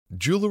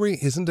Jewelry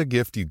isn't a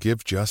gift you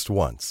give just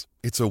once.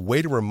 It's a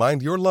way to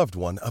remind your loved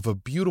one of a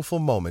beautiful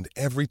moment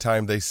every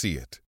time they see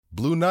it.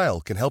 Blue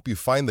Nile can help you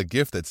find the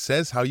gift that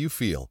says how you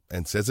feel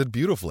and says it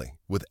beautifully,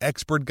 with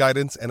expert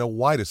guidance and a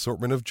wide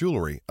assortment of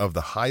jewelry of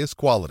the highest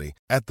quality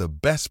at the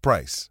best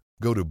price.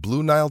 Go to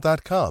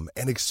BlueNile.com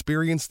and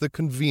experience the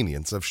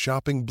convenience of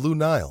shopping Blue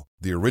Nile,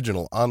 the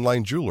original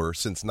online jeweler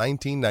since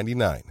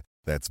 1999.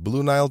 That's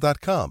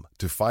BlueNile.com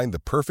to find the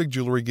perfect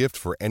jewelry gift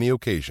for any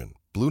occasion.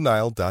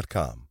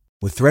 BlueNile.com.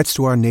 With threats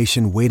to our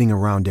nation waiting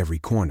around every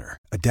corner,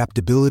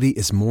 adaptability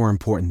is more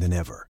important than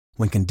ever.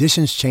 When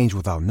conditions change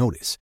without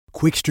notice,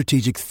 quick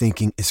strategic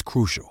thinking is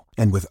crucial.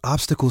 And with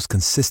obstacles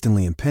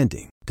consistently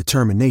impending,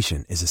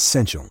 determination is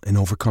essential in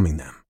overcoming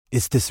them.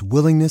 It's this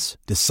willingness,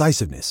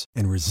 decisiveness,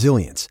 and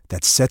resilience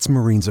that sets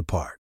Marines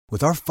apart.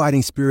 With our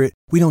fighting spirit,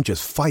 we don't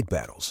just fight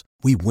battles,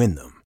 we win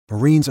them.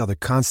 Marines are the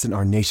constant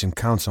our nation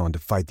counts on to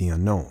fight the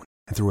unknown.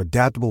 And through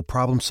adaptable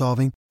problem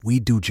solving, we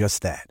do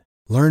just that.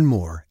 Learn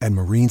more at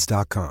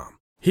marines.com.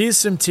 Here's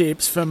some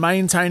tips for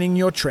maintaining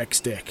your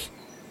Trex deck.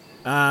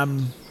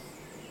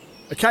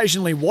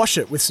 Occasionally wash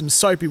it with some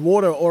soapy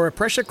water or a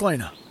pressure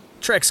cleaner.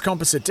 Trex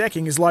composite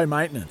decking is low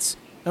maintenance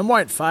and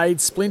won't fade,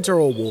 splinter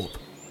or warp.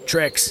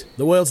 Trex,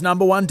 the world's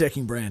 #1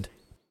 decking brand.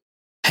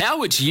 How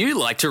would you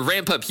like to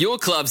ramp up your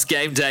club's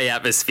game day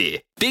atmosphere?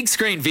 Big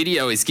Screen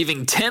Video is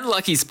giving 10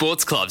 lucky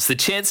sports clubs the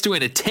chance to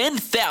win a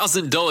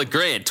 $10,000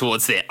 grant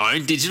towards their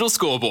own digital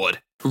scoreboard.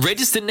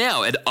 Register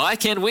now at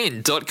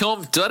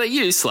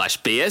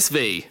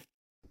iCanWin.com.au/BSV.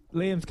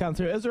 Liam's come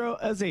through. Israel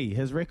Izzy,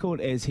 his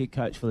record as head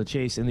coach for the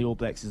Chiefs and the All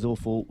Blacks is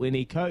awful. When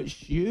he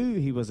coached you,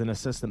 he was an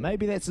assistant.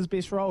 Maybe that's his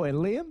best role. And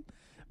Liam,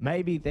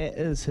 maybe that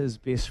is his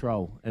best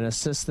role. An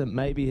assistant,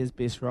 maybe his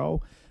best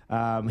role.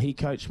 He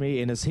coached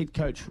me in his head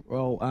coach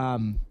role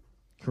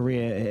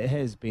career. It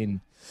has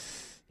been,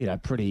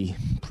 pretty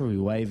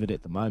wavered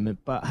at the moment.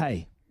 But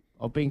hey,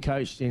 I've been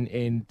coached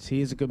and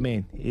he is a good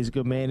man. He's a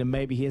good man, and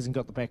maybe he hasn't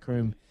got the back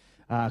room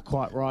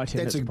quite right.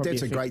 That's a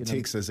great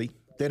text, Izzy.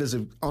 That is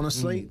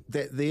honestly,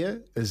 that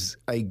there is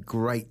a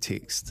great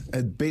text.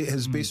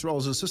 His best role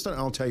as an assistant.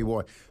 I'll tell you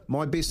why.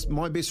 My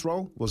best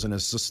role was an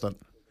assistant.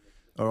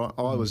 All right,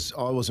 I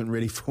wasn't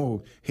ready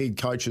for head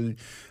coaching.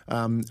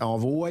 I've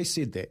always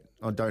said that.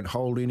 I don't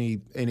hold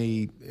any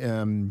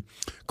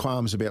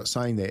qualms about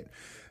saying that.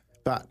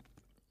 But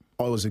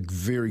I was a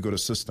very good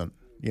assistant.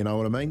 You know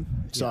what I mean?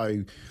 Yeah.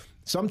 So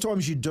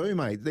sometimes you do,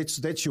 mate.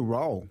 That's your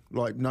role.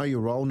 Like, know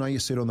your role, know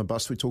your seat on the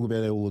bus. We talk about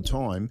that all the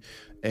time.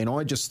 And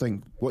I just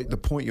think the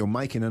point you're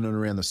making in and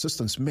around the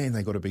assistants, man,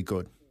 they got to be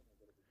good.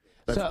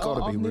 They've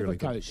got to be really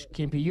good. Coached,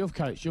 Kempy, you've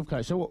coached.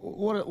 So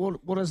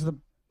what is the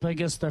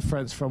biggest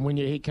difference from when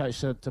you're head coach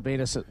to being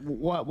assistant?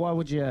 Why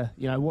would you,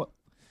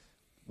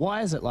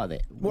 why is it like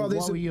that? Why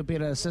were you a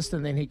better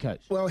assistant than head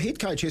coach? Well, head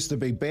coach has to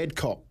be bad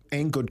cop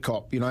and good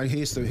cop. He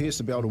has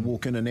to be able to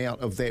walk in and out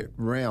of that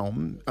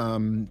realm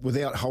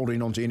without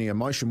holding on to any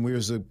emotion,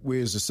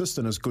 whereas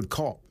assistant is good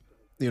cop.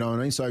 You know what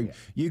I mean? So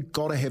you've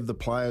got to have the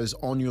players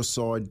on your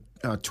side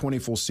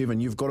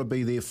 24/7. You've got to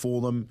be there for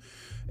them,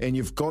 and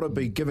you've got to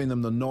be giving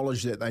them the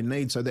knowledge that they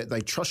need so that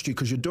they trust you,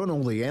 because you're doing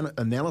all the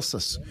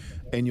analysis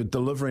and you're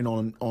delivering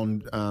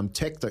on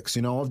tactics.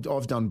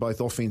 I've done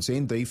both offence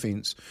and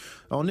defence.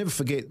 I'll never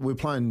forget, we were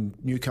playing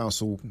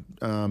Newcastle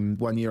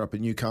 1 year up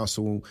at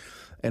Newcastle,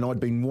 and I'd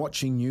been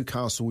watching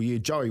Newcastle all year.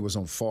 Joey was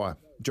on fire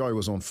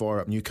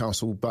up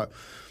Newcastle, but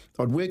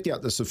I'd worked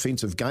out this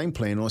offensive game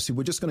plan, and I said,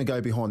 we're just going to go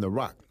behind the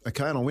ruck,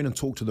 okay? And I went and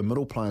talked to the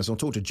middle players. I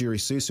talked to Jerry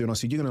Searcy, and I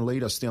said, you're going to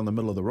lead us down the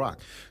middle of the ruck.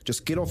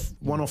 Just get off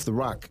the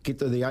ruck, get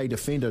to the A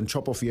defender and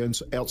chop off your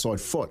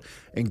outside foot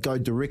and go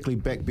directly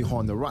back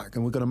behind the ruck.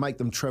 And we're going to make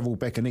them travel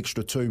back an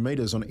extra 2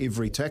 metres on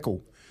every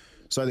tackle,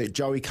 so that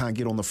Joey can't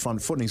get on the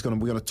front foot, and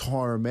we're going to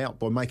tire him out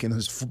by making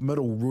his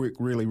middle work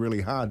really, really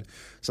hard,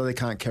 so they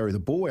can't carry the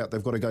ball out.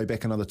 They've got to go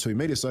back another 2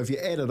 metres. So if you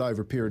add it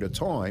over a period of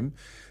time,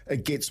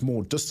 it gets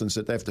more distance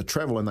that they have to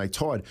travel, and they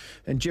tired.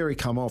 And Jerry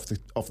come off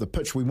the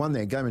pitch. We won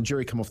that game, and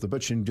Jerry come off the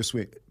pitch and just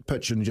went,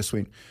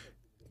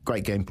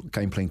 great game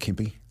plan,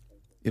 Kempy.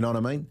 You know what I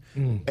mean?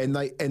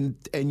 And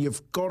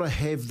you've got to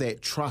have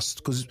that trust,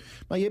 because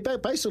you're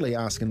basically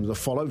asking them to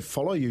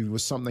follow you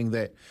with something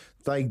that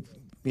they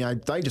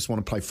just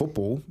want to play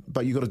football,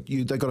 but they've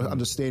got to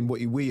understand where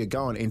you're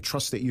going and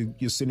trust that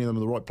you're sending them to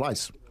the right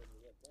place.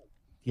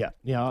 Yeah,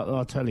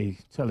 I totally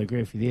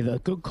agree with you there. The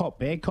good cop,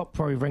 bad cop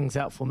probably rings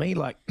out for me.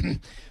 Like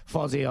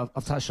Fozzie,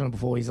 I've touched on him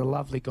before. He's a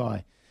lovely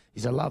guy.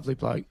 He's a lovely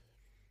bloke.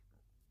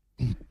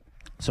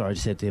 Sorry, I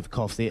just had to have a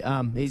cough there.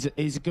 He's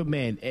a good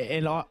man,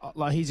 and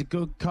he's a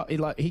good cop.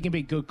 He can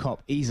be good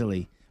cop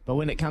easily, but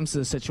when it comes to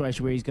the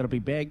situation where he's got to be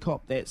bad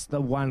cop, that's the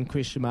one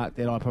question mark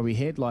that I probably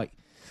had. Like,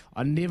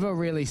 I never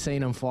really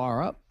seen him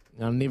fire up.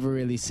 I've never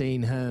really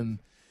seen him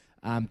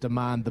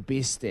demand the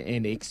best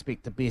and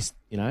expect the best,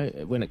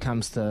 when it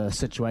comes to a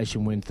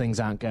situation when things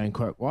aren't going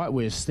quite right.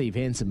 Whereas Steve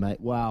Hansen, mate,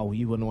 wow,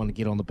 you wouldn't want to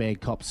get on the bad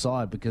cop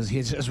side, because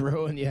he'd just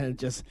ruin you and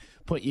just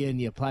put you in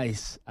your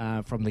place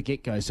from the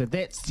get-go. So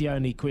that's the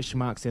only question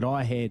marks that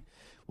I had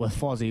with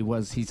Fozzie,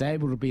 was he's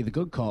able to be the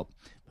good cop,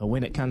 But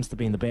when it comes to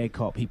being the bad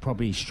cop, he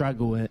probably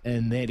struggle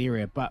in that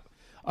area. But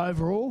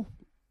overall,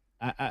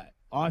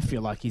 I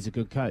feel like he's a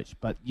good coach.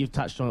 But you've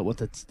touched on it with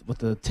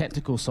the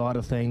tactical side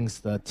of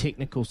things, the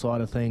technical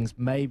side of things.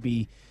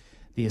 Maybe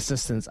the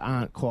assistants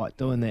aren't quite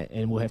doing that,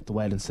 and we'll have to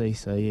wait and see.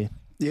 So, yeah.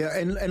 Yeah,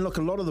 and look,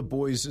 a lot of the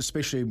boys,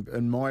 especially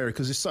in my area,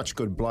 because they're such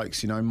good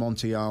blokes,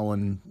 Monty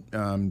Owen,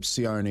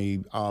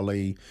 Sione,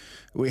 Ali,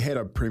 we had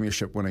a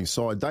premiership winning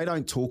side. They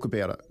don't talk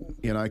about it,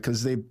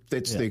 because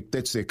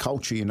that's their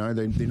culture,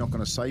 They're not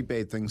going to say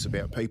bad things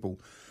about people.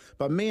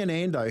 But me and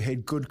Ando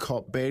had good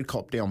cop, bad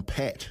cop down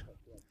pat.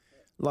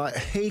 Like,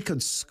 he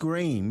could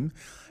scream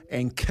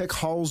and kick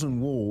holes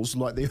in walls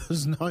like there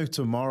was no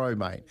tomorrow,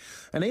 mate.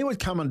 And he would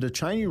come into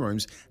changing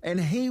rooms and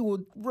he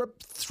would rip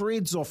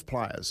threads off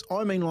players.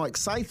 I mean, like,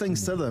 say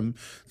things to them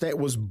that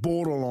was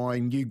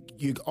borderline.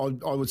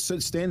 I would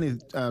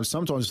stand there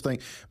sometimes think,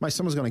 mate,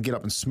 someone's going to get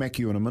up and smack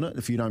you in a minute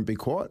if you don't be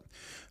quiet.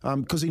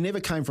 Because he never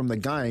came from the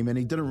game and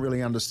he didn't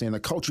really understand the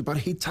culture, but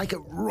he'd take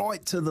it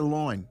right to the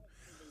line.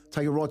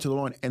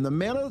 And the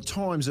amount of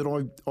times that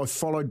I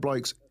followed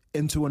blokes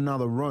into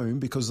another room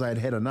because they had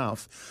had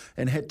enough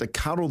and had to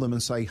cuddle them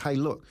and say, hey,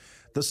 look,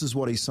 this is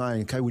what he's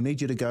saying. Okay, we need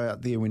you to go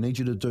out there. We need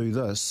you to do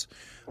this.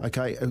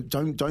 Okay,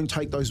 don't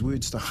take those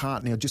words to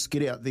heart. Now just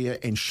get out there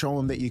and show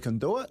them that you can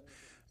do it.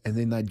 And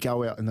then they'd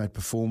go out and they'd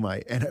perform,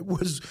 mate. And it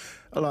was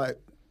like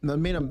the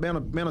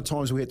amount of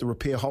times we had to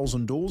repair holes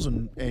in doors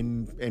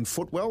and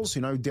footwells,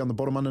 down the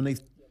bottom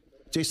underneath,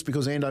 just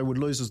because Ando would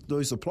lose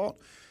the plot.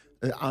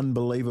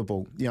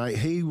 Unbelievable.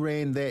 He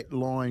ran that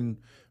line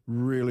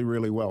really,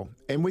 really well.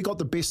 And we got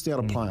the best out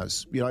of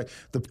players.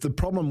 The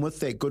problem with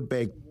that good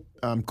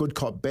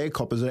cop, bad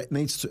cop is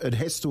it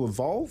has to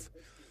evolve.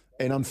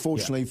 And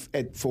unfortunately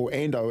for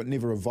Ando, it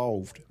never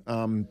evolved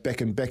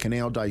back in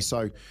our day.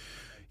 So,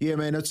 yeah,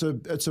 man, it's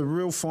a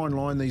real fine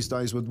line these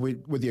days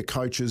with your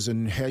coaches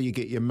and how you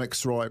get your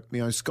mix right.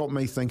 It's got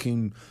me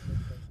thinking.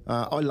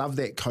 I love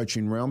that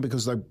coaching realm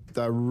because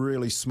they're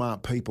really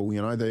smart people.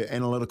 They're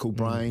analytical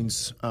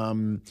brains.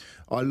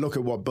 I look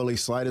at what Billy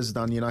Slater's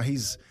done.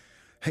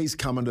 He's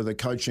come into the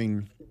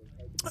coaching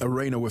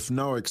arena with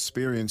no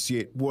experience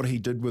yet. What he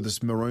did with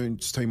his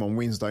Maroons team on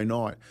Wednesday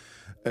night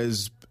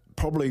is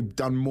probably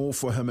done more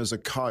for him as a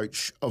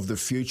coach of the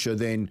future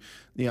than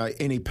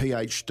any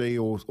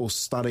PhD or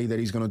study that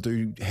he's going to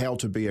do how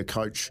to be a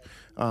coach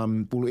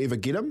will ever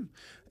get him.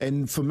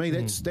 And for me,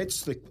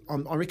 that's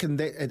I reckon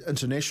that at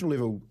international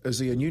level,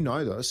 Izzy, and you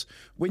know this,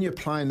 when you're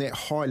playing that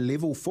high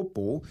level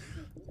football.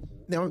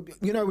 Now,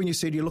 when you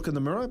said you look in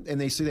the mirror and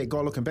they see that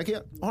guy looking back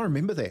out, I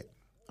remember that.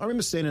 I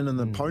remember standing in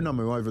the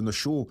Pounamu over in the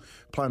shore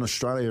playing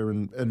Australia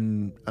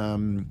in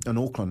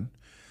Auckland,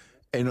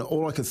 and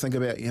all I could think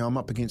about, I'm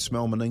up against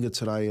Mal Meninga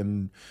today,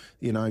 and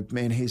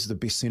man, he's the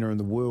best centre in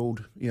the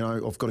world.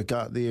 I've got to go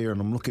out there,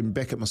 and I'm looking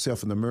back at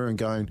myself in the mirror and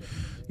going,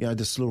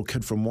 this little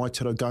kid from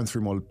Waikato going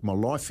through my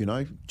life.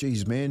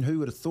 Geez, man, who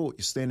would have thought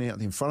you're standing out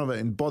there in front of it?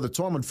 And by the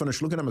time I'd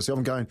finished looking at myself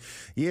and going,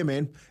 yeah,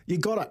 man, you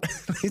got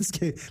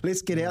it.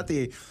 let's get out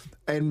there,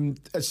 and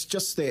it's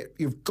just that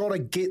you've got to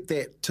get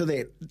that to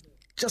that.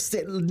 Just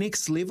that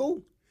next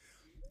level.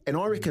 And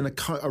I reckon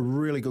a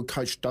really good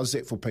coach does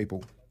that for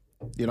people.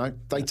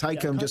 They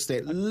take them just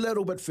that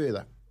little bit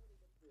further.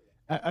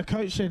 A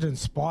coach that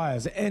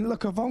inspires. And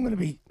look, if I'm going to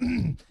be,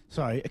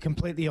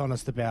 completely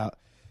honest about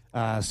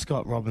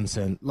Scott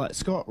Robinson, like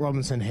Scott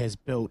Robinson has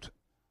built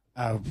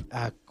a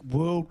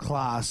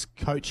world-class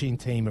coaching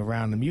team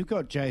around him. You've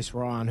got Jace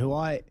Ryan, who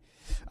I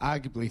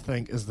arguably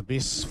think is the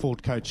best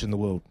forward coach in the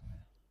world.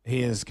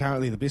 He is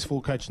currently the best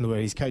forward coach in the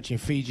world. He's coaching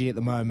Fiji at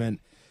the moment.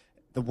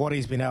 What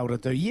he's been able to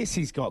do, yes,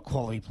 he's got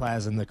quality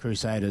players in the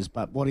Crusaders,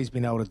 but what he's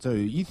been able to do,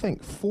 you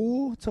think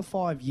 4 to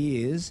 5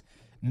 years,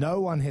 no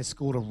one has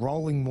scored a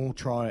rolling maul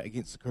try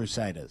against the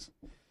Crusaders.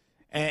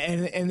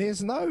 And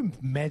there's no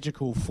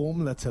magical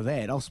formula to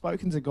that. I've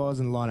spoken to guys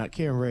in the line-out.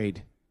 Kieran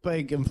Reid,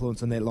 big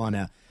influence in that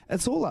line-out.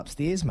 It's all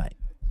upstairs, mate.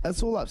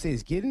 It's all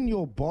upstairs. Getting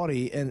your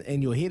body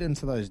and your head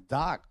into those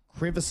dark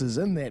crevices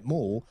in that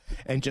maul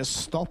and just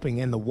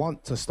stopping and the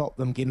want to stop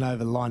them getting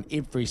over the line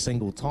every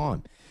single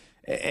time.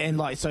 And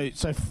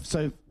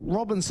so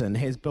Robinson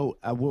has built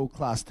a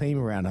world-class team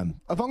around him.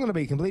 If I'm going to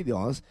be completely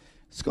honest,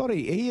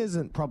 Scotty, he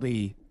isn't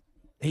probably...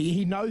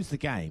 He knows the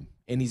game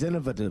and he's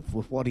innovative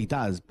with what he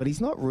does, but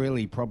he's not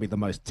really probably the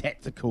most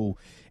tactical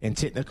and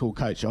technical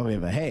coach I've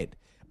ever had.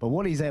 But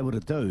what he's able to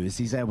do is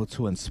he's able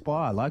to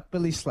inspire, like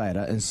Billy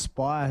Slater,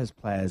 inspire his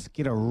players,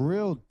 get a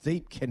real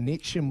deep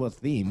connection with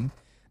them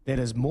that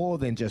is more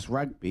than just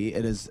rugby.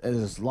 It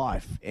is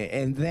life.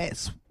 And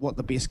that's what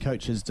the best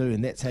coaches do,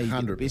 and that's how you 100%.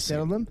 Get the best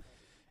out of them.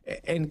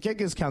 And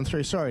Giggers come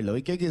through. Sorry,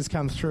 Louis. Giggers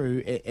come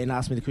through and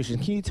asked me the question,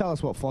 can you tell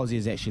us what Fozzie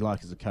is actually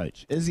like as a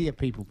coach? Is he a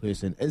people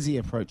person? Is he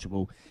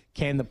approachable?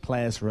 Can the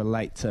players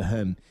relate to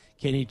him?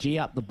 Can he G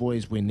up the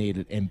boys when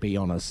needed and be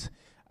honest?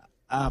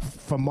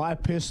 From my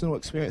personal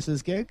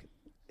experiences, Gig,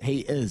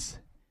 he is.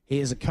 He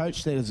is a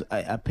coach that is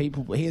a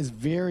people. He is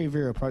very,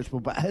 very approachable.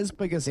 But his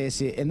biggest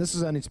asset, and this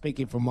is only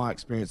speaking from my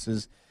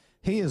experiences,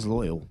 he is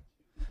loyal.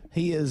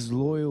 he is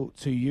loyal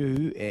to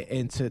you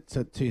and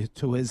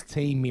to his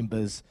team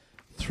members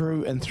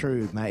through and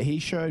through, mate. He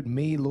showed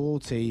me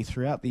loyalty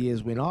throughout the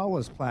years when I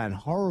was playing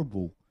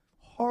horrible,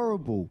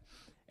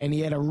 and he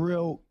had a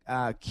real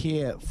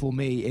care for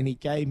me, and he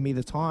gave me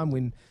the time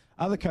when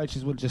other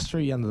coaches would just throw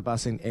you under the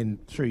bus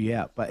and throw you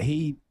out. But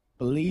he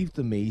believed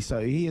in me, so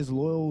he is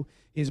loyal,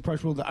 he's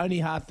approachable. The only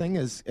hard thing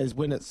is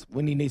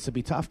when he needs to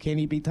be tough. Can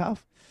he be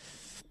tough?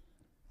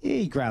 Yeah,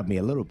 he grabbed me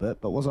a little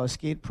bit, but was I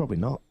scared? Probably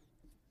not.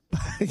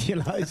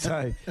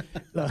 So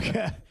look.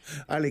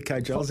 Only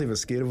coach I was ever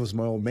scared of was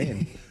my old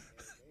man.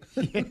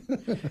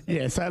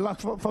 Yeah. So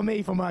look, for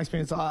me, from my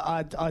experience,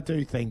 I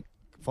do think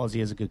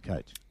Fozzie is a good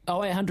coach.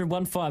 0800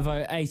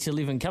 150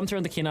 811. Come through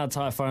on the Kennards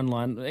Hire phone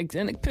line.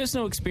 And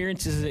personal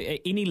experiences at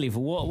any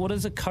level. What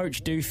does a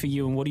coach do for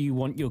you, and what do you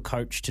want your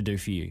coach to do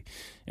for you?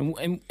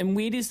 And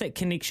where does that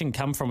connection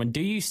come from? And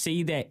do you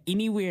see that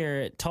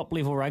anywhere at top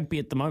level rugby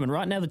at the moment?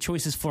 Right now, the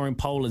Choices Flooring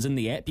poll is in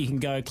the app. You can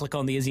go click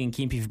on the Izzy and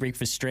Kempy for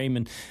Breakfast stream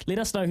and let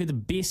us know who the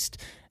best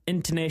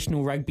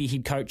international rugby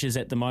head coaches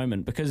at the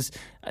moment, because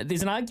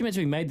there's an argument to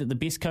be made that the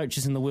best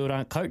coaches in the world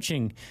aren't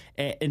coaching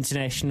at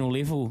international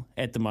level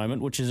at the moment,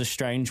 which is a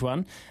strange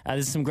one.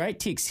 There's some great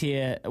texts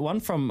here. One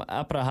from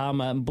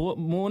Aparahama.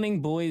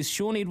 Morning, boys.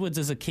 Sean Edwards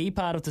is a key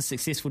part of the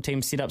successful team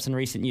setups in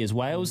recent years.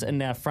 Wales and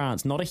now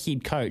France. Not a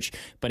head coach,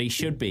 but he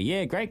should be.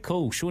 Yeah, great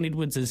call. Sean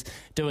Edwards is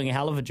doing a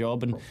hell of a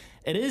job, and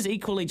it is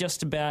equally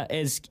just about,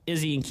 as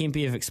Izzy and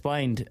Kempy have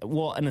explained,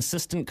 what an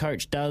assistant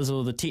coach does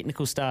or the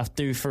technical staff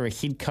do for a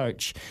head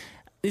coach.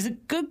 There's a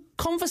good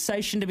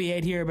conversation to be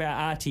had here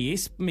about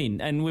RTS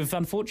men, and we've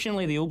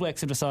unfortunately the All Blacks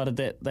have decided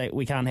that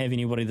we can't have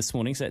anybody this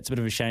morning, so it's a bit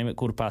of a shame at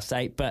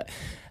 8:15. But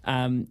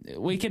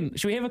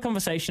should we have a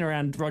conversation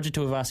around Roger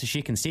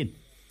Tuivasa-Sheck instead?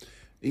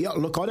 Yeah,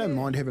 look, I don't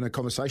mind having a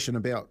conversation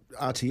about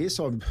RTS.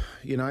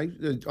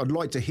 I'd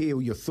like to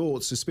hear your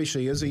thoughts,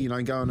 especially Izzy,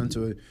 going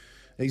into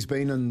he's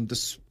been in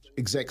this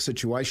exact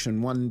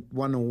situation, one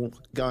all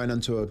going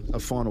into a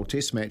final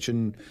test match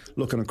and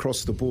looking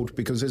across the board,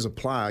 because as a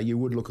player you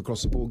would look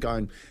across the board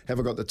going, have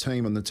I got the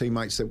team and the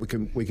teammates that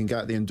we can go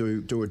out there and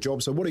do a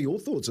job? So what are your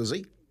thoughts,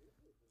 Izzy?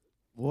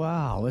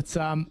 Wow, it's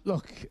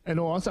look, in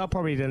all honesty,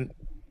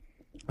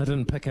 I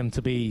didn't pick him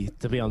to be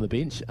on the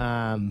bench.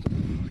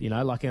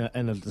 Like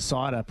in a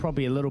decider,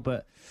 probably a little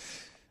bit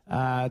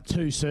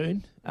too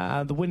soon.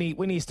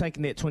 When he's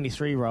taken that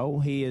 23 role,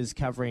 he is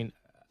covering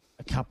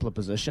a couple of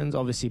positions.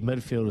 Obviously,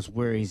 midfield is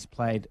where he's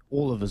played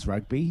all of his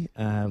rugby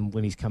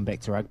when he's come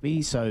back to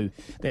rugby. So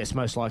that's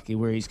most likely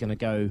where he's going to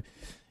go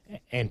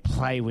and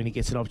play when he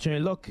gets an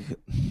opportunity. Look,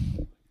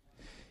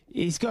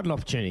 he's got an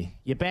opportunity.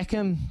 You back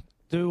him.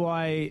 Do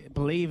I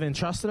believe and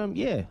trust in him?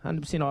 Yeah,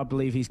 100%. I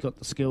believe he's got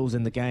the skills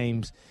in the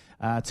games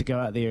to go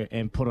out there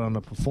and put on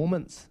a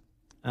performance.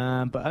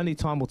 But only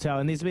time will tell.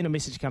 And there's been a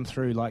message come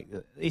through, like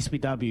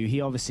SBW,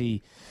 he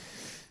obviously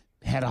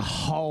had a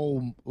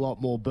whole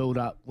lot more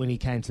build-up when he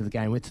came to the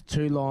game. Went to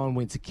Toulon,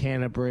 went to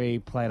Canterbury,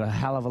 played a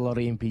hell of a lot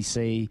of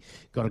NPC,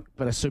 got a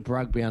bit of Super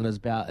Rugby under his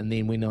belt, and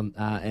then went on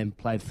and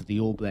played for the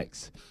All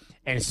Blacks.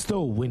 And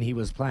still, when he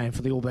was playing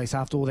for the All Blacks,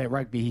 after all that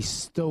rugby, he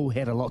still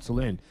had a lot to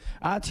learn.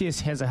 RTS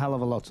has a hell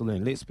of a lot to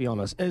learn, let's be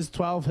honest. Is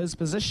 12 his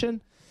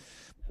position?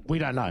 We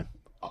don't know.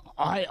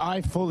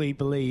 I fully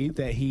believe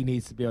that he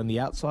needs to be on the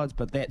outsides,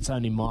 but that's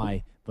only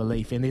my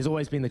belief. And there's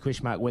always been the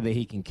question mark whether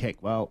he can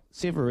kick. Well,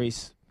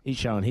 Severis, he's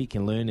showing he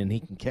can learn and he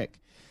can kick.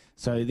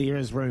 So there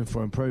is room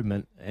for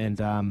improvement.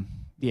 And,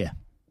 yeah.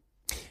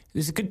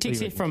 There's a good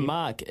text here from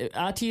Mark.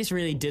 RTS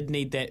really did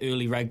need that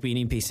early rugby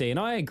in NPC, and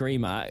I agree,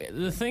 Mark.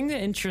 The thing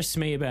that interests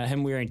me about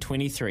him wearing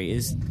 23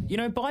 is,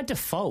 by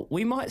default,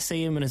 we might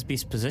see him in his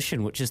best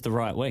position, which is the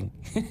right wing.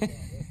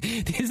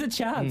 There's a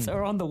chance,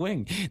 or on the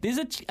wing. There's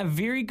a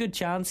very good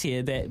chance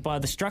here that by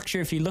the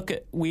structure, if you look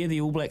at where the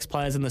All Blacks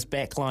players in this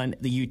back line,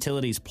 the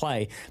utilities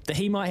play, that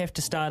he might have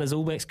to start his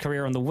All Blacks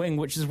career on the wing,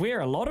 which is where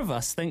a lot of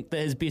us think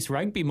that his best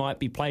rugby might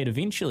be played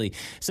eventually.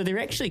 So there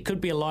actually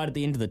could be a light at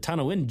the end of the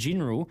tunnel. In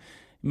general,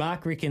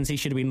 Mark reckons he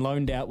should have been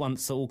loaned out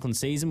once the Auckland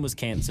season was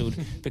cancelled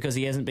because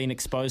he hasn't been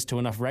exposed to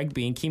enough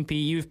rugby. And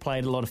Kempy, you've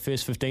played a lot of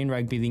first 15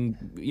 rugby,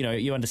 then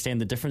you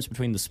understand the difference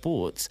between the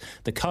sports,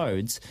 the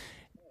codes.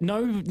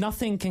 No,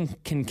 nothing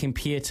can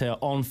compare to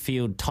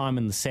on-field time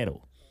in the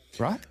saddle,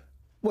 right?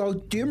 Well,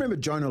 do you remember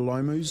Jonah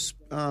Lomu's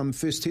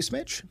first Test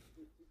match?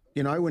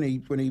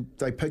 When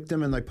they picked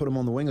him and they put him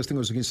on the wing. I think it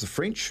was against the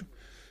French,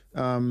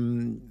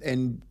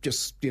 and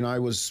just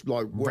was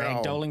like,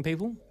 wow, ragdolling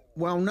people.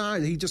 Well,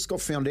 no, he just got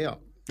found out.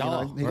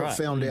 He got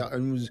found out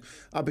and was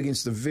up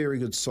against a very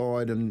good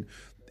side, and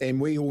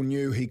we all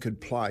knew he could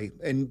play.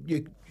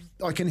 And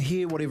I can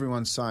hear what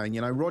everyone's saying.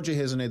 Roger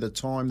hasn't had the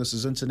time. This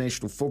is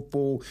international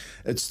football.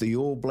 It's the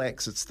All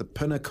Blacks. It's the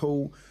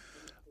pinnacle.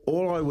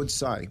 All I would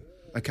say,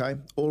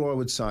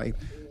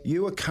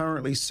 you are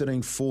currently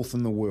sitting fourth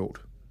in the world.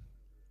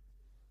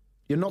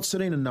 You're not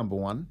sitting in number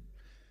one.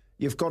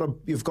 You've got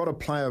a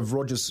player of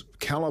Roger's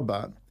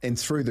calibre and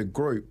through the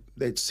group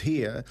that's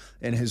here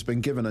and has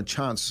been given a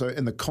chance. So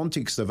in the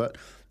context of it,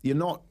 you're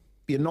not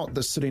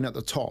sitting at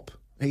the top.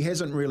 He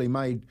hasn't really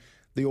made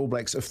the All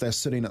Blacks if they're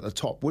sitting at the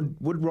top. Would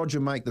Roger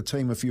make the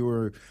team if you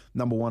were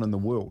number one in the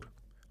world?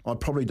 I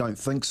probably don't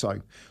think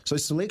so. So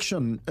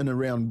selection in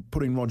around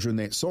putting Roger in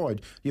that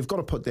side, you've got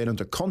to put that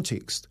into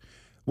context.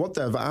 What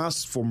they've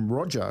asked from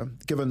Roger,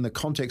 given the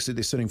context that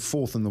they're sitting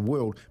fourth in the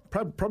world,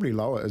 probably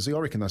lower, is I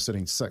reckon they're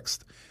sitting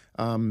sixth.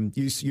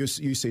 You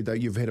said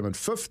that you've had him in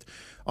fifth.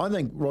 I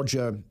think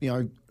Roger,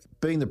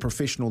 being the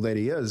professional that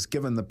he is,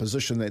 given the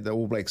position that the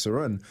All Blacks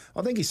are in,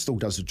 I think he still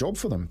does a job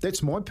for them.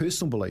 That's my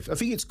personal belief. If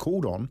he gets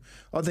called on,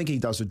 I think he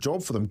does a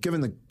job for them,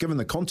 given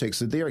the context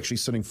that they're actually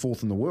sitting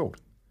fourth in the world.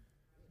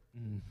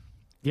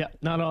 Yeah,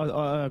 no,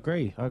 I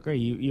agree.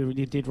 You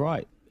did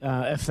right.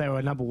 If they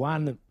were number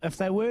one,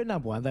 they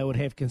would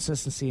have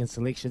consistency in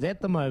selections. At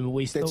the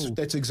moment,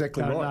 that's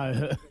exactly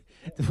right.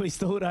 We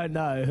still don't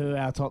know who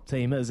our top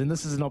team is, and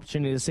this is an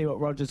opportunity to see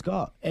what Roger's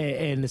got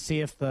and to see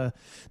if the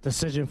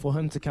decision for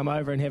him to come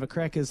over and have a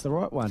crack is the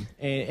right one.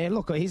 And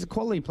look, he's a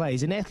quality player.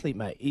 He's an athlete,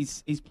 mate.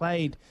 He's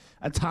played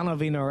a ton of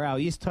NRL.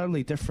 He's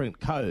totally different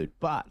code,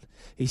 but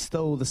he's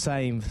still the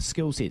same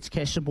skill sets.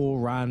 Catch the ball,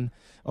 run.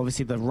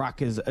 Obviously, the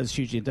ruck is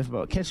hugely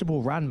different, but catch the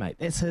ball, run, mate.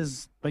 That's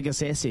his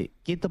biggest asset.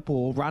 Get the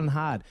ball, run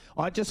hard.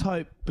 I just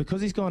hope,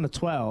 because he's gone to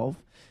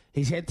 12,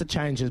 he's had to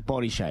change his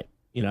body shape.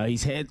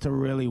 He's had to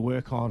really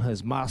work on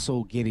his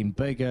muscle, get him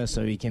bigger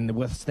so he can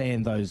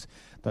withstand those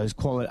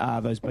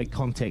big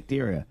contact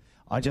area.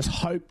 I just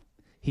hope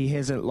he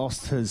hasn't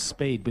lost his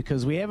speed,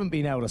 because we haven't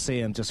been able to see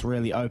him just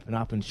really open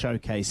up and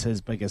showcase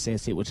his biggest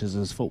asset, which is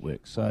his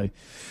footwork. So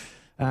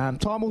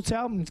time will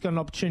tell. He's got an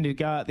opportunity to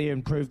go out there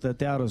and prove the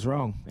doubters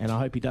wrong, and I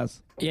hope he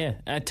does. Yeah,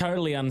 a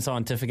totally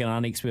unscientific and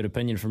unexpert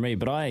opinion from me,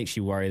 but I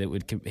actually worry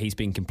that he's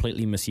been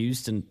completely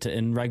misused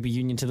in rugby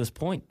union to this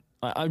point.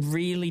 I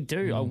really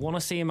do. I want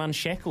to see him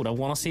unshackled. I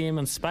want to see him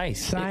in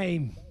space.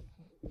 Same.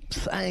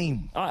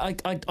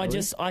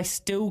 I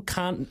still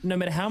can't, no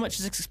matter how much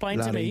is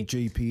explained to me.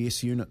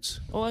 GPS units.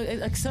 Well,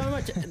 so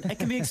much, it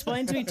can be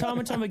explained to me time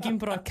and time again,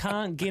 but I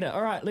can't get it.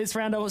 All right, let's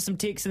round up with some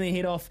texts and then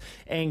head off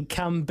and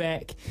come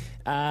back.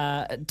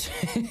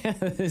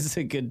 This is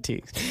a good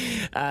text.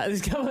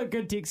 There's a couple of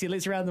good texts here.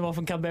 Let's round them off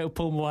and come back with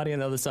Paul Moati on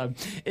the other side.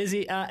 Is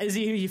he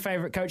your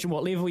favourite coach and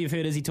what level? You've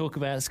heard Izzy talk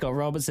about Scott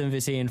Robertson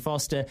versus Ian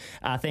Foster.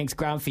 Thanks,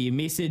 Grant, for your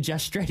message.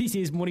 Stratty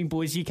says, morning,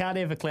 boys. You can't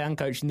have a clown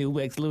coach in the All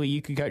Blacks. Louis,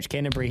 you can coach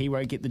Canterbury. He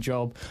won't get the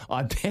job.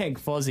 I beg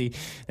Fozzie.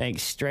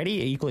 Thanks, Stratty.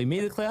 Equally me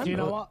the clown. Do you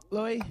know what,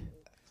 Louis?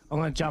 I'm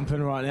going to jump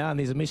in right now, and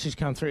there's a message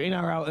come through.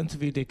 NRL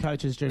interviewed their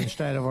coaches during the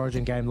State of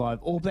Origin game live.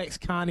 All Blacks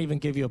can't even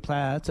give you a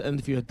player to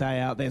interview a day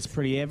out. That's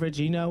pretty average.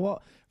 You know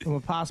what? From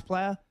a past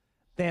player,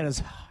 that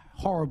is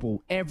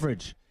horrible.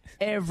 Average.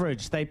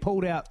 They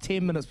pulled out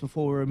 10 minutes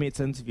before we were meant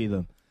to interview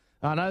them.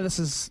 I know this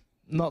is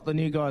not the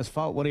new guy's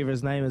fault, whatever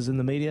his name is in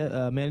the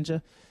media,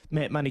 manager,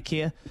 Matt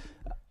Manikea.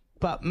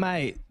 But,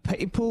 mate,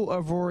 people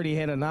have already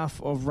had enough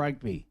of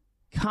rugby.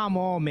 Come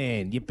on,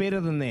 man. You're better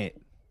than that.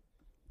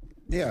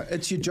 Yeah,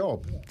 it's your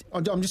job.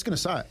 I'm just going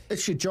to say it.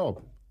 It's your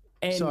job.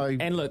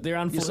 And look,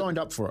 you signed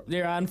up for it.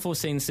 There are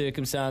unforeseen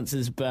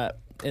circumstances, but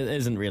it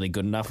isn't really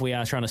good enough. We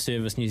are trying to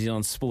service New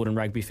Zealand sport and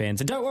rugby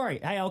fans. And don't worry,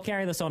 hey, I'll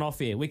carry this on off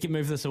here. We can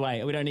move this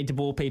away. We don't need to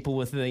bore people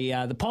with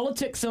the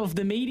politics of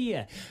the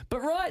media.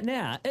 But right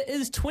now, it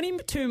is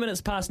 22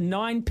 minutes past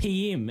 9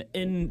 p.m.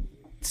 in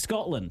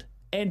Scotland.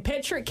 And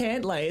Patrick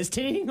Cantlay is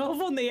teeing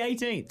off on the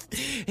 18th.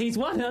 He's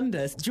 1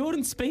 under.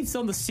 Jordan Spieth's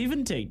on the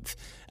 17th.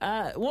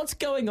 What's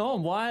going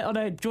on? Why? Oh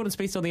no, Jordan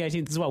Spieth's on the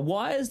 18th as well.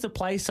 Why is the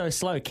play so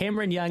slow?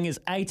 Cameron Young is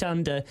 8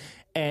 under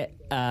at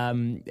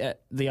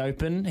the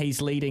Open.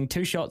 He's leading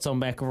 2 shots on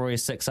McIlroy,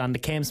 6 under.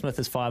 Cam Smith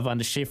is 5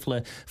 under.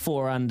 Scheffler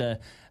 4 under.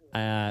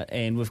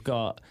 And we've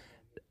got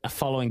a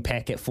following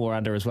pack at 4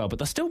 under as well. But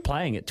they're still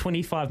playing at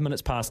 25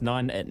 minutes past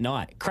 9 at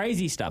night.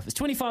 Crazy stuff. It's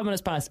 25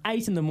 minutes past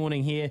 8 in the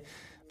morning here.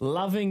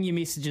 Loving your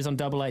messages on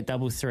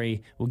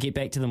 8833. We'll get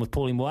back to them with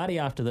Paulie Moati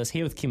after this.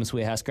 Here with Chemist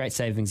Warehouse. Great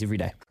savings every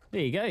day.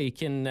 There you go. You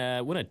can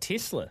win a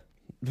Tesla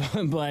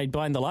by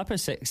buying the lipo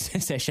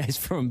sachets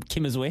from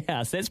Chemist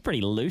Warehouse. That's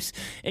pretty loose.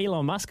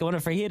 Elon Musk, I wonder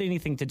if he had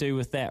anything to do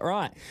with that.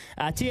 Right.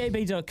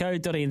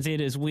 tab.co.nz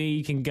is where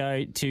you can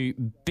go to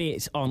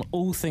bet on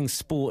all things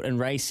sport and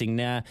racing.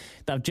 Now,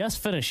 they've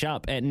just finished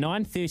up at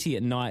 9:30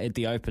 at night at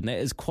the Open. That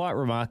is quite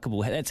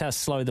remarkable. That's how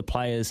slow the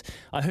players.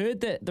 I heard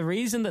that the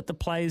reason that the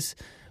players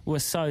were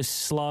so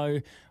slow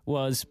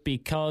was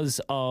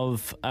because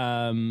of,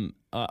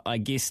 I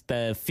guess,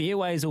 the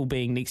fairways all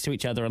being next to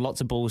each other and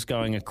lots of balls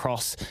going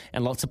across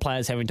and lots of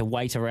players having to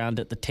wait around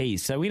at the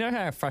tees. So we know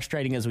how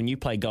frustrating it is when you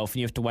play golf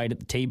and you have to wait at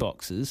the tee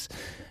boxes.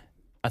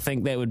 I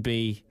think that would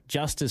be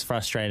just as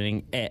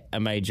frustrating at a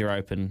major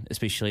Open,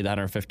 especially the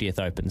 150th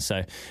Open.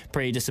 So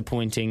pretty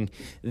disappointing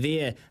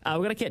there. We're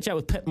going to catch up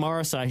with Pip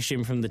Morris, I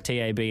assume, from the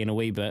TAB in a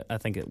wee bit. I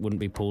think it wouldn't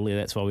be Paulie.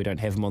 That's why we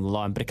don't have him on the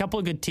line. But a couple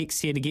of good texts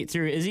here to get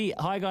through. Izzy,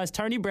 hi guys.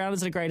 Tony Brown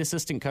is a great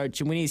assistant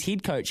coach, and when he's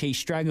head coach, he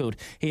struggled.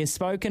 He has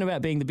spoken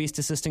about being the best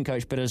assistant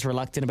coach, but is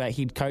reluctant about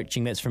head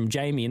coaching. That's from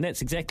Jamie, and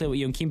that's exactly what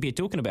you and Kempy are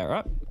talking about,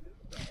 right?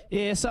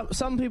 Yeah,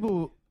 some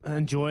people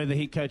enjoy the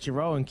head coaching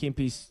role, and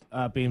Kempy's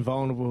being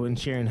vulnerable and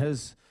sharing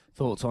his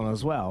thoughts on it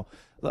as well.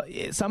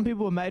 some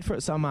people are made for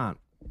it, some aren't.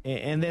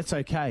 And that's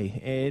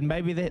okay. And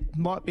maybe that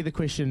might be the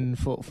question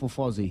for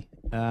Fozzie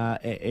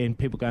and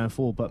people going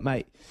forward. But,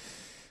 mate,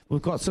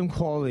 we've got some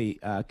quality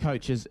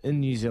coaches in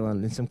New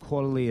Zealand and some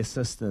quality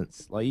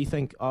assistants. Like, you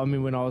think, I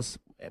mean, when I was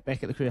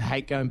back at the career, I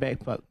hate going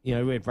back, but, you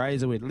know, we had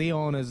Razor, we had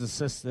Leon as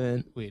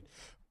assistant,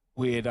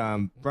 we had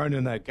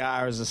Ronan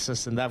O'Gara as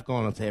assistant. They've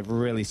gone on to have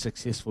really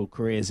successful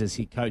careers as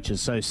head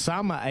coaches. So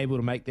some are able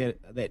to make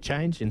that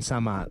change and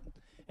some aren't.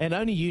 And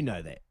only you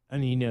know that.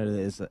 Only you know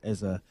that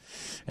as a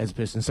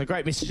person. So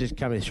great messages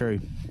coming through,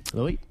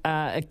 Louis.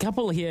 A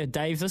couple here,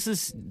 Dave. This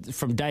is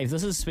from Dave.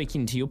 This is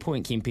speaking to your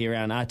point, Kempe,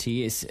 around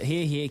RTS.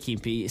 Here,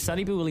 Kempe.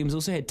 Sonny Bill Williams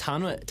also had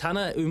Tana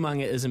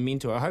Umanga as a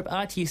mentor. I hope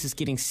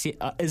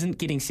RTS isn't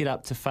getting set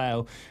up to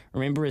fail.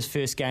 Remember his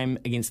first game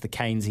against the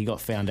Canes, he got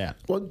found out.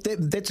 Well,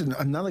 that's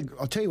another.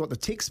 I'll tell you what. The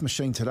text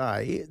machine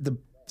today, the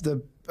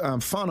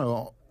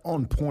whānau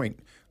on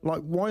point.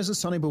 Like, why is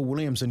Sonny Bill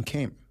Williams in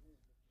camp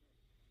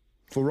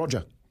for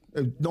Roger?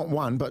 Not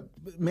one, but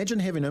imagine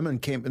having him in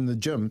camp in the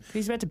gym.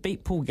 He's about to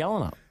beat Paul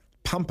Gallen up.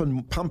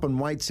 Pumping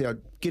weights out,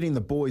 getting the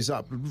boys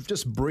up,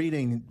 just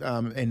breeding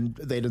and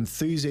that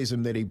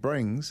enthusiasm that he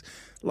brings.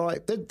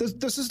 Like,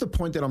 this is the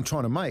point that I'm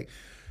trying to make.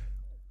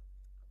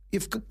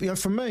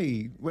 For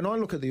me, when I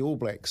look at the All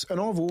Blacks, and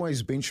I've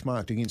always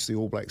benchmarked against the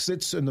All Blacks,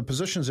 that's in the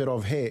positions that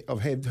I've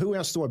had. Who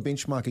else do I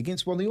benchmark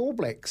against? Well, the All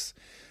Blacks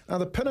are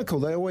the pinnacle.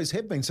 They always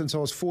have been since I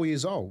was 4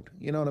 years old.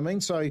 You know what I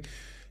mean? So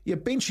you're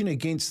benching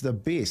against the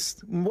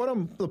best.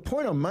 The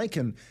point I'm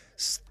making,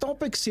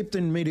 stop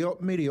accepting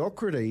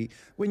mediocrity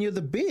when you're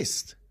the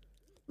best.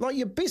 Like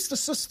your best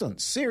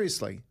assistants,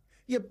 seriously.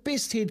 Your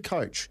best head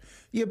coach,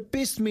 your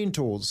best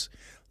mentors.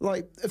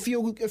 Like, if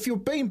you're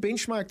being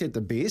benchmarked at the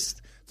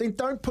best, then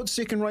don't put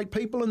second-rate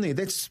people in there.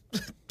 That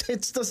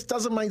just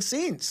doesn't make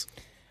sense.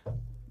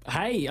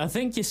 Hey, I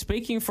think you're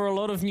speaking for a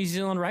lot of New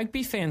Zealand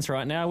rugby fans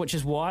right now, which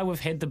is why we've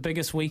had the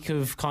biggest week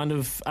of kind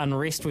of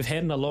unrest we've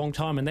had in a long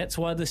time, and that's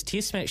why this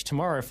test match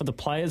tomorrow for the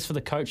players, for the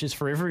coaches,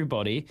 for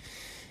everybody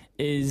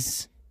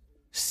is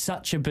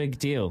such a big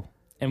deal.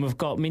 And we've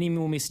got many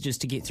more messages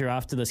to get through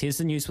after this. Here's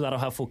the news with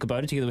Aroha for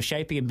Kubota. Together we're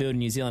shaping and building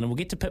New Zealand. And we'll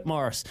get to Pip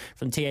Morris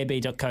from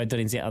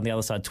tab.co.nz on the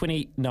other side.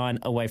 29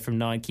 away from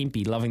 9.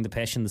 Kempe, loving the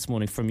passion this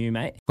morning from you,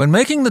 mate. When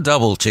making the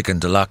double chicken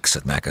deluxe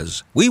at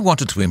Macca's, we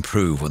wanted to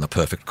improve on the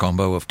perfect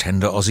combo of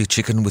tender Aussie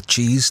chicken with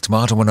cheese,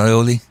 tomato and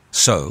aioli.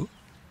 So,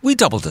 we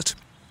doubled it.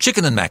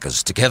 Chicken and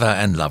Macca's, together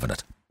and loving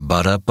it.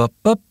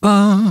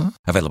 Ba-da-ba-ba-ba.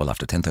 Available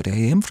after 10:30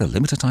 a.m. for a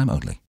limited time only.